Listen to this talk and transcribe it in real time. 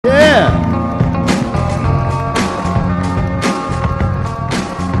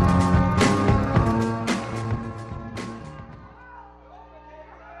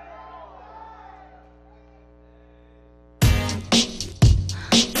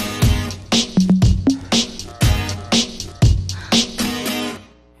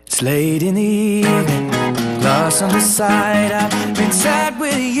It's late in the evening, glass on the side. I've been sad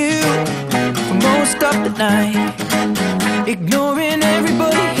with you for most of the night, ignoring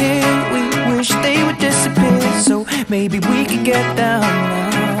everybody here. We wish they would disappear, so maybe we could get down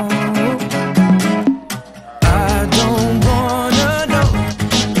now. I don't wanna know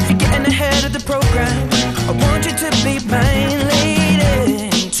if you're getting ahead of the program. I want you to be mine, lady,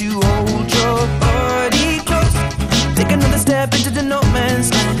 to hold your body close. Take another step into the no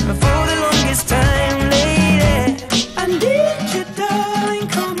man's land for the longest time, lady. I need you, darling,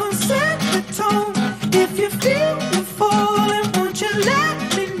 come on, set the tone. If you feel you're falling, won't you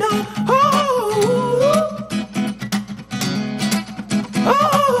let me know?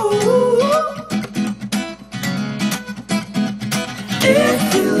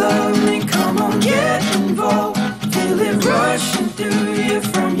 If you love me, come on, get involved. Feel it rushing through you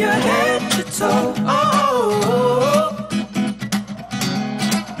from your head to toe.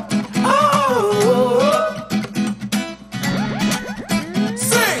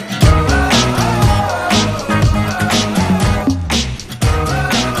 Sing!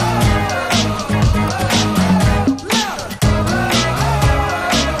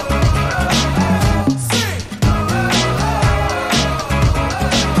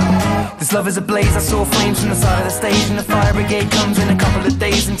 This love is ablaze, I saw flames from the side of the stage, and the fire brigade comes in a couple of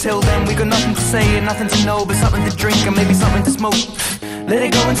days. Until then we got nothing to say and nothing to know, but something to drink and maybe something to smoke. Let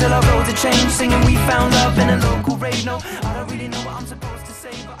it go until our roads are changed, singing we found love in a local rave. No, I don't really know what I'm supposed to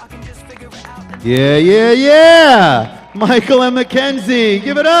say, but I can just figure it out. Yeah, yeah, yeah! Michael and Mackenzie,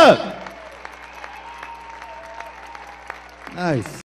 give it up! Nice.